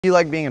Do you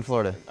like being in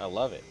Florida? I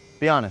love it.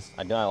 Be honest.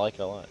 I like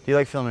it a lot. Do you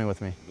like filming with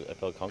me? I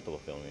feel comfortable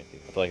filming with you.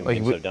 I feel like I'm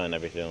getting so done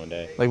every single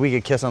day. Like we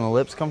could kiss on the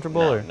lips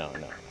comfortable? No, or? no.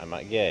 I'm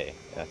not gay.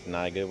 That's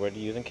not a good word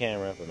to use on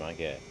camera, but I'm not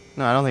gay.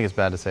 No, I don't think it's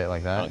bad to say it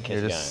like that. I don't kiss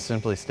You're just guys.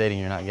 simply stating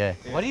you're not gay.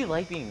 Why do you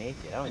like being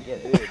naked? I don't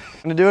get it.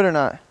 Gonna do it or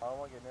not? I don't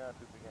want to get naked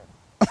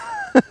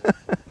poop again.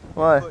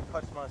 Why? Foot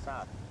touched my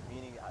sock,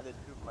 meaning I just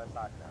poop my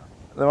sock now.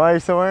 Then why are you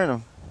still wearing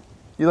them?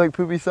 You like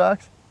poopy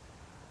socks?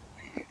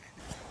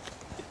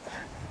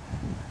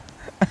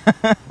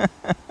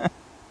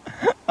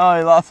 Oh,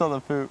 he lost all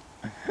the poop.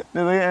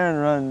 Dude, look at Aaron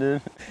run,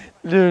 dude.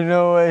 Dude,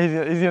 no way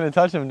he's gonna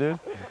touch him, dude.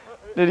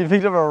 Dude, he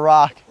picked up a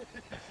rock.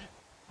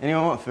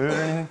 Anyone want food or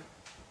anything?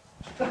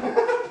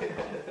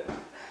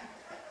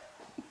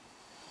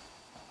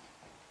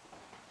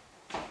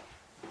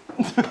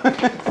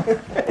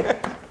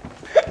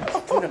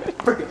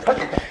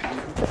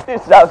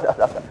 Dude, stop.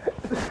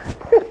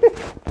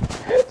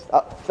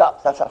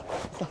 Stop.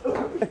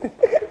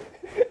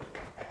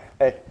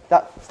 Hey,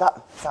 stop.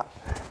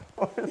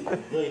 You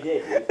really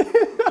did,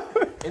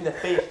 dude. In the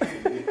face,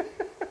 dude.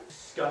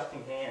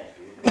 Disgusting hands,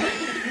 dude.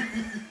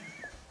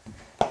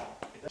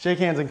 Shake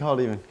hands and call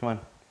it even. Come on.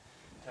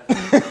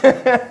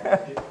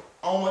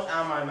 Almost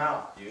out of my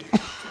mouth, dude.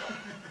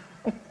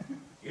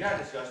 You're not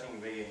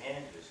disgusting, but your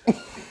hands are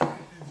disgusting.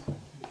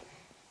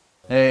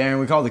 Hey, Aaron,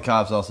 we called the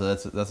cops also.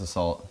 That's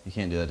assault. You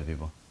can't do that to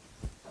people.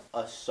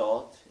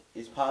 Assault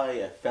is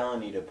probably a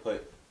felony to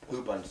put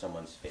poop on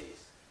someone's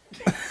face.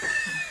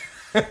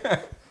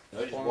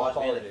 I just washed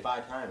my hand like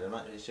 5 times. I'm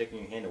not just shaking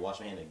your hand to wash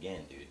my hand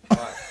again, dude.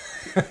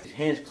 His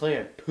hand's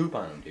clear. Poop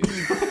on him, dude.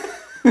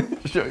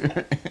 Show your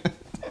hand.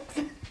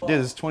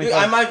 Dude, it's 25.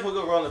 Dude, I might as well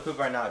go roll the poop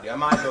right now, dude. I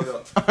might as well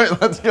go.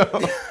 Alright, let's go.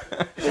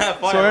 It's not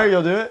funny. Swear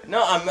you'll do it?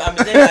 No, I'm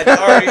saying that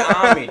it's already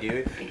on me,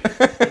 dude.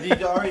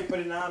 You already put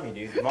it on me,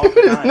 dude. Dude,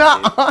 it's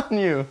not on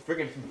you.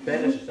 Freaking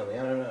fetish or something.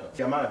 I don't know.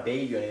 See, I'm not a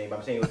baby or anything, but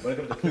I'm saying when it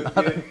comes to poop,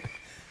 dude.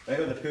 When it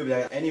comes to poop,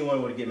 like,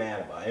 anyone would get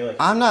mad about it. Like,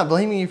 I'm not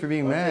blaming you for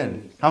being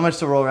mad. How much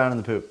to roll around in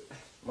the poop?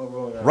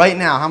 Right Right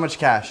now, how much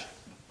cash?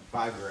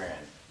 $5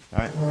 grand.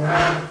 Alright.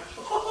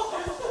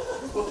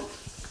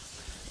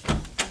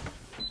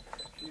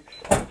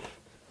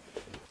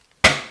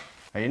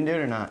 Are you gonna do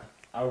it or not?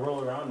 I'll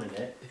roll around in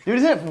it. Dude,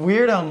 isn't it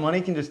weird how money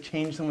can just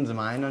change someone's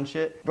mind on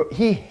shit? Bro,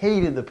 he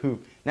hated the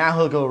poop. Now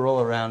he'll go roll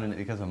around in it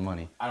because of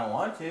money. I don't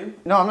want to.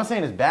 No, I'm not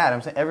saying it's bad.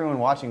 I'm saying everyone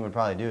watching would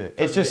probably do it.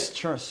 It's just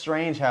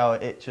strange how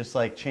it just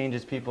like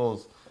changes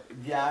people's...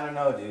 Yeah, I don't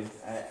know, dude.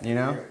 You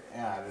know?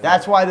 Yeah, I don't know.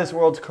 That's why this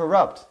world's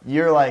corrupt.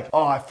 You're like,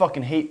 oh, I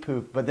fucking hate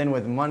poop. But then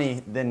with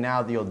money, then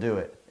now you'll do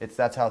it.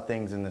 That's how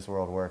things in this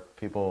world work.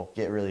 People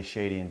get really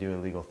shady and do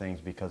illegal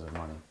things because of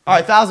money. All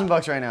right,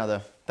 $1,000 right now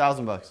though.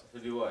 $1,000. To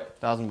do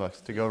what?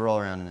 $1,000 to go roll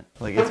around in it.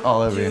 Like it's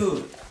all over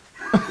you.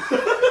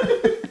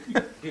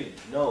 Dude,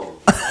 no.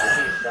 I'm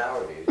taking a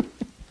shower, dude.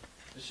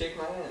 Just shake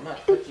my hand. I'm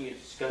not touching your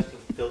disgusting,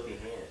 filthy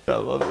hand. I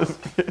love this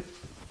kid.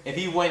 If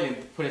he went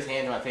and put his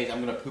hand on my face, I'm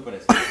gonna poop on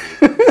his face,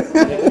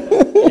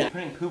 dude. Yeah,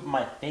 putting poop on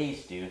my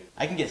face, dude.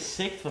 I can get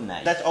sick from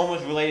that. That's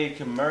almost related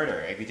to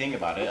murder, if you think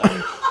about it. Like,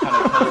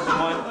 trying to kill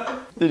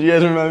someone. Did you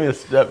guys remind me of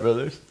Step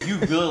Brothers? You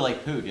really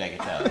like poop, I can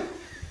tell.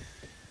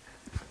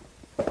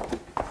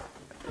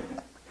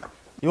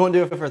 You won't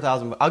do it for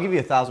 $1,000. I'll give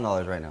you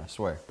 $1,000 right now. I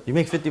swear. You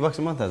make $50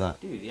 a month, I thought.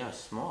 Dude, yeah,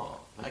 small.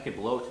 I could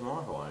blow it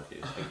tomorrow if I wanted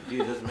to. Like,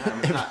 dude, it doesn't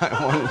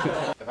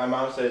matter. If my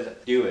mom says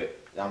do it,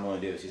 I'm gonna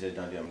do it. If she says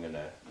don't do it, I'm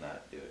gonna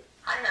not do it.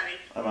 Hi, Mommy.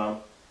 Hi,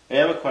 Mom.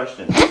 Hey, I have a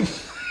question. I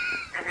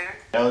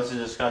know this is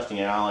disgusting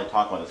and I don't like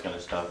talking about this kind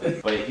of stuff,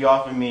 but if you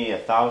offered me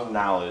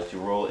 $1,000 to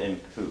roll in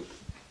poop,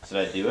 should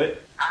I do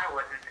it? I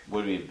wouldn't.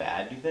 Would it be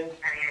bad, do you think?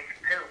 I mean, it's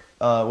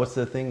poop. What's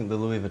the thing? The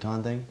Louis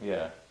Vuitton thing?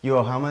 Yeah. You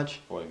owe how much?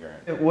 40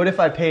 grand. What if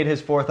I paid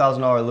his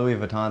 $4,000 Louis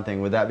Vuitton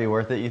thing? Would that be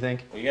worth it, you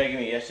think? Well, you gotta give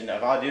me a yes or no.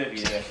 If I'll do it,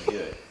 you have to do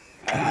it.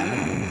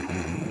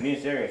 I'm being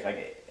serious.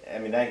 I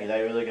mean, that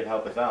really could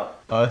help us out.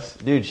 Us?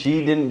 Dude,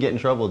 she didn't get in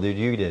trouble, dude.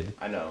 You did.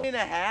 I know. Minute and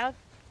a half?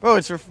 Bro,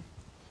 it's for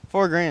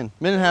 $4 grand.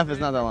 Minute and a half is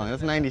not that long.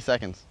 That's 90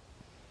 seconds.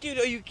 Dude,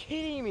 are you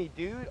kidding me,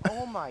 dude?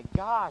 Oh my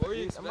gosh,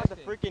 dude. I'm about to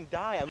freaking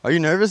die. Are you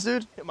nervous,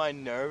 dude? Am I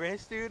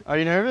nervous, dude? Are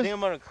you I nervous? think I'm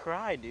gonna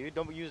cry, dude.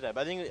 Don't use that.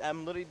 But I think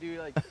I'm literally, dude,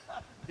 like,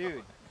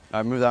 dude. All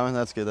right, move that one.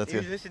 That's good. That's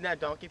Dude, good. this is not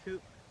donkey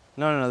poop.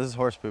 No, this is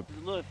horse poop.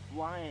 There's a little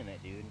fly in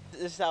it, dude.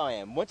 This is how I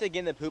am. Once I get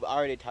in the poop, I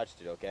already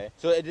touched it, okay?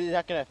 So it's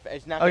not gonna,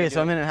 it's not gonna Okay,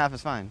 so a minute and a half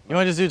is fine. You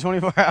want to just do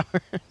 24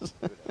 hours?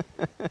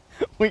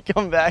 We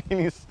come back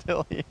and he's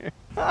still here.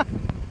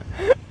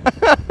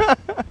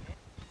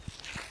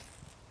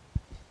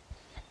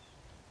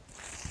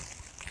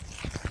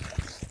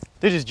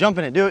 Dude, just jump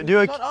in it. Do it.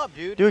 Shut up,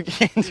 dude. Do a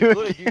can. Do a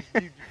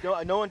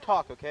Literally, no one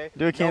talk, okay?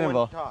 Do a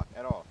cannonball. No one talk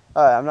at all.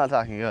 All right, I'm not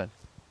talking good.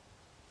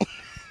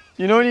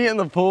 You know when you get in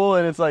the pool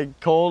and it's like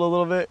cold a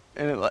little bit,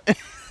 and it like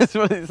that's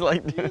what it's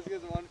like.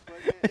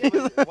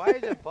 Why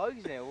is there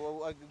bugs in it?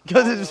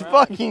 Because it's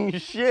fucking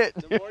shit.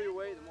 The more you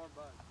wait, the more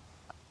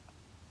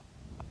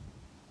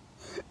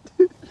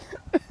bugs.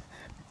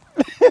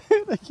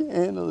 I can't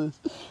handle this.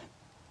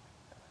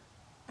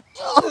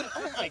 Oh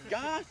my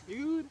gosh,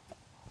 dude.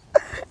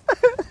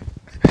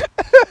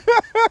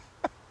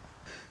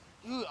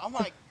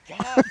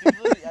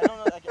 completely. I don't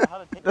know like, how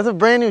to take That's a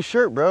brand new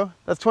shirt, bro.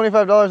 That's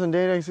 $25 on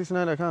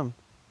dating69.com.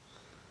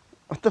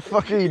 What the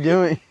fuck are you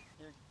doing?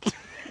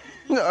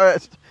 All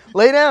right,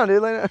 lay down,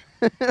 dude. Lay down.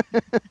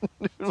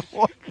 Dude,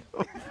 walk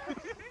over.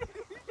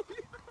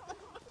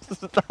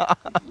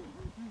 Stop.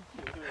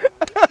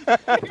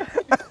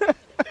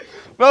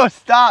 Bro,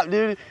 stop,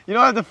 dude. You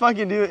don't have to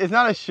fucking do it. It's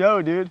not a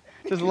show, dude.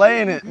 Just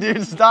lay in it,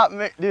 dude. Stop,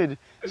 dude.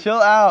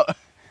 Chill out.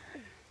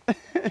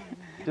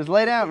 Just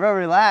lay down, bro.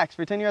 Relax.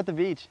 Pretend you're at the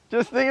beach.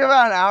 Just thinking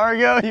about an hour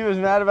ago, he was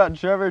mad about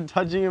Trevor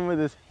touching him with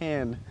his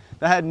hand.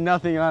 That had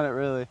nothing on it,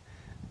 really.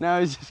 Now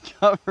he's just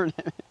covered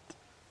in it.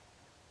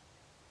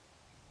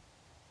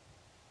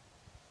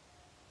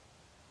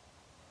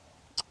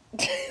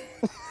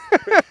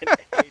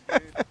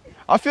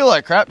 I feel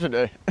like crap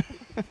today.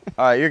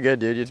 All right, you're good,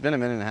 dude. It's been a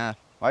minute and a half.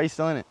 Why are you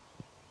still in it?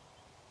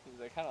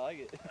 I kind of like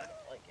it. I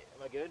like it.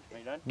 Am I good? Are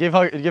you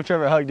done? Give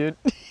Trevor a hug, dude.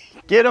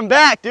 Get him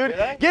back, dude.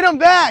 Get him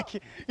back.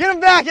 Get him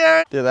back,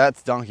 Aaron. Dude,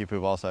 that's donkey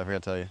poop also. I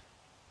forgot to tell you.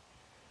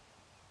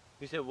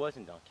 You said it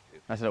wasn't donkey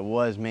poop. I said it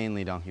was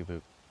mainly donkey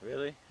poop.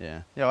 Really?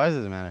 Yeah. Yeah, why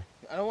does it matter?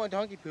 I don't want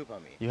donkey poop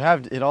on me. You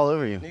have it all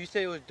over you. No, you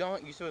said it was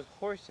You said it was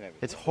horse and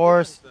everything. It's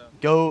horse,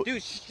 goat,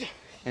 Dude,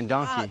 and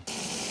donkey.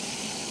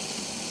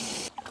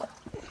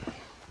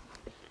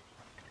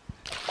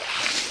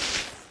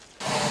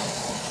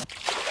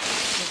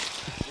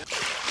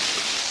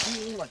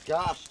 Oh my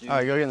gosh, dude. All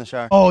right, go get in the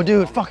shower. Oh,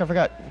 dude, fuck, I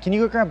forgot. Can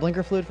you go grab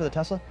blinker fluid for the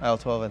Tesla? Aisle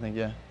 12, I think,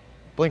 yeah.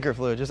 Blinker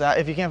fluid. Just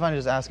if you can't find it,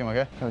 just ask him,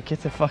 okay? Oh,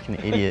 kid's a fucking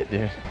idiot,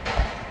 dude.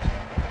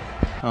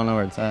 I don't know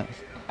where it's at.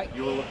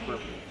 You will look for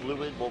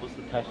fluid. What was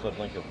the Tesla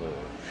blinker fluid?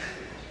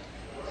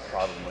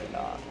 Probably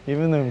not.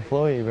 Even the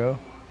employee, bro.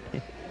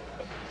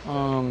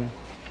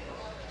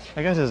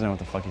 That guy doesn't know what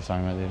the fuck he's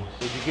talking about, dude.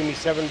 Would you give me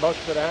 $7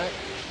 for that?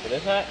 For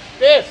this hat?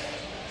 This!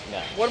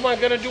 No. What am I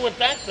gonna do with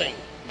that thing?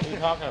 What are you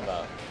talking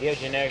about? Do you have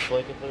generic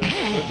blinker fluid?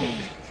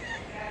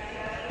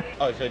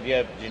 Oh, so do you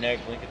have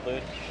generic blinker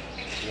fluid?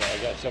 Yeah, I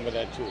got some of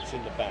that too. It's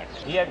in the back.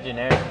 Do you have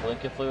generic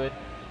blinker fluid?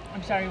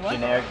 I'm sorry, what?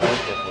 Generic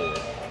blinker fluid.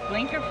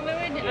 Blinker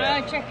fluid?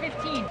 Yeah. Check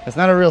 15. That's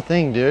not a real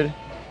thing, dude.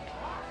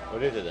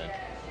 What is it then?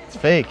 It's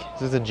fake.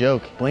 This is a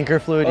joke. Blinker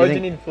fluid. Oh, you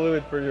need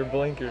fluid for your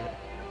blinker.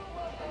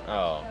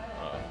 Oh.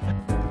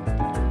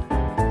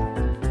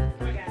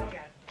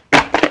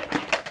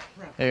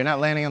 Hey, you're not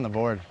landing on the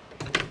board.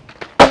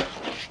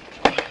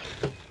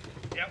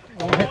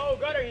 Oh,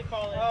 gutter, he's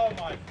falling. Oh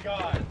my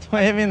god.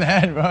 Don't hit me in the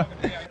head, bro.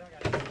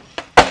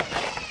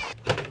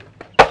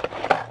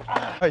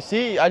 All right,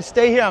 see, I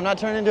stay here. I'm not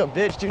turning into a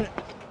bitch, dude.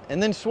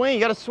 And then swing. You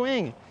gotta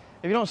swing.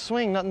 If you don't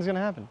swing, nothing's gonna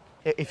happen.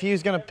 If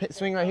he's gonna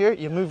swing right here,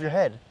 you move your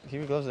head. He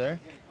goes there.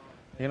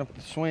 You're gonna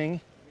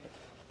swing.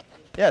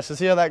 Yeah. So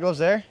see how that goes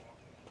there?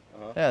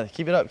 Yeah.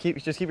 Keep it up.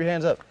 Just keep your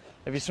hands up.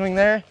 If you swing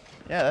there,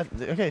 yeah.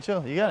 Okay,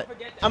 chill. You got it.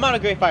 I'm not a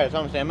great fighter, that's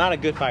what I'm saying. I'm not a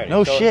good fighter.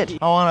 No so shit.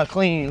 I want a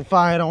clean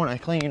fight. I want a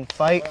clean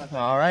fight.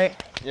 All right.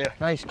 Yeah.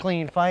 Nice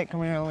clean fight.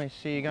 Come here. Let me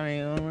see. You got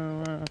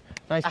any?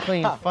 Nice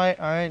clean fight.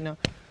 All right. No.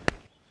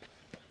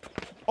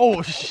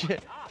 Oh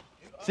shit.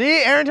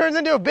 See, Aaron turns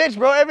into a bitch,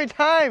 bro, every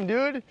time,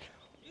 dude.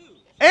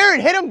 Aaron,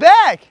 hit him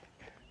back.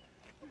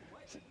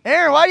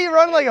 Aaron, why do you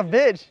run like a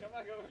bitch?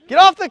 Get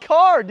off the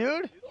car,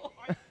 dude.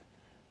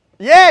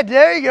 Yeah,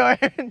 there you go,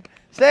 Aaron.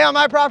 Stay on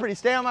my property.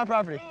 Stay on my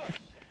property.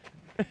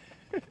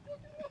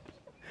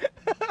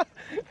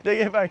 Did I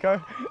get by a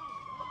car?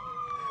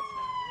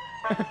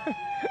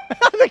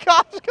 The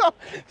cops come.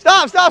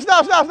 Stop, stop,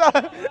 stop, stop,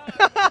 stop.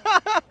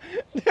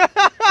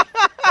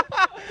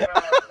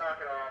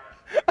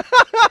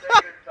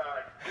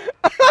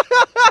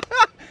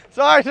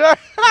 Sorry, sir.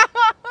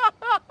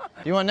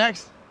 You want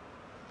next?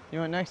 You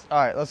want next? All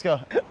right, let's go.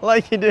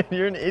 Like you, dude.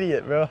 You're an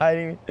idiot, bro.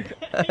 Hiding.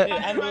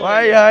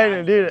 Why are you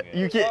hiding, dude?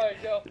 You can't.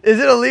 Is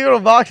it illegal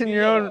to box in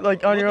your own,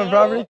 like, on your own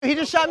property? He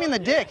just shot me in the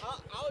dick.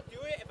 I'll do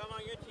it if I'm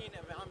on your team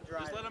and I'm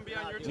driving. Just let him be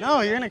on your team.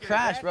 No, you're gonna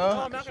crash,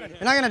 bro.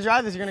 You're not gonna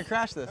drive this. You're gonna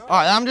crash this. All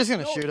right, I'm just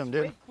gonna shoot him,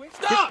 dude.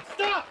 Stop!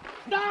 Stop!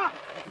 Stop!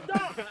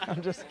 Stop!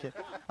 I'm just kidding.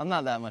 I'm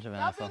not that much of an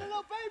asshole.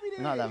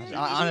 I'm not that much.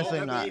 Honestly,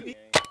 I'm not.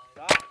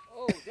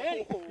 Oh,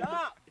 Danny,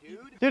 stop, dude.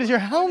 Dude, it's your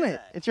helmet.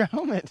 It's your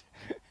helmet.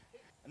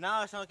 Now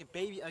I sound like a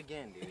baby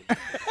again, dude.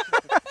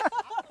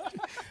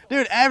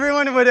 Dude,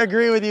 everyone would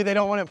agree with you. They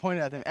don't want it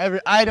pointed at them.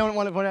 I don't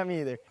want it pointed at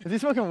me either. Is he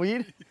smoking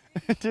weed?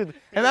 Dude,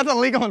 and that's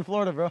illegal in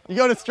Florida, bro. You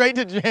go straight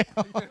to jail.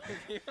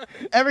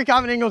 Every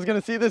cop in Ingle's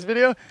gonna see this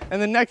video, and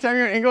the next time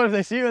you're in Ingle, if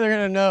they see you, they're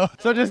gonna know.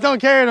 So just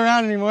don't carry it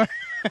around anymore.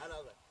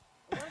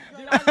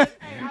 Here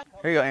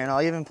you go, Aaron.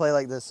 I'll even play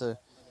like this so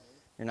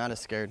you're not as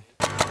scared.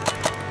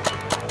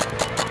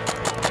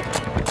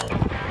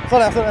 Slow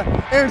down, slow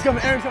down. Aaron's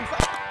coming, Aaron's coming.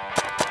 Stop.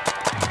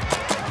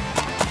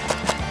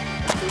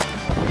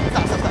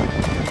 Stop, stop, stop.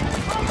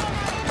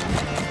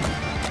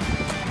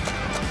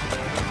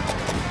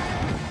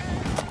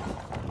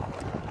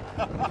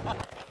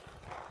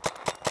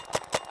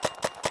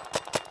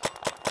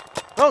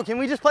 Bro, can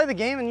we just play the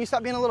game and you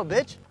stop being a little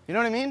bitch? You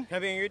know what I mean? Can I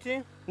be on your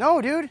team?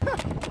 No, dude.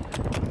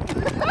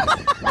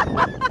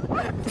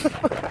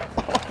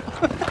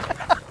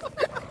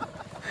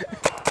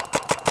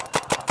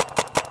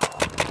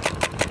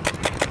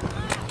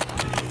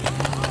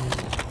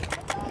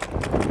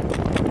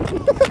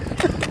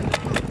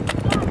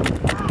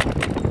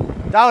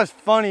 That was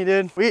funny,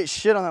 dude. We ate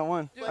shit on that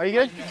one. Are you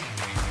good?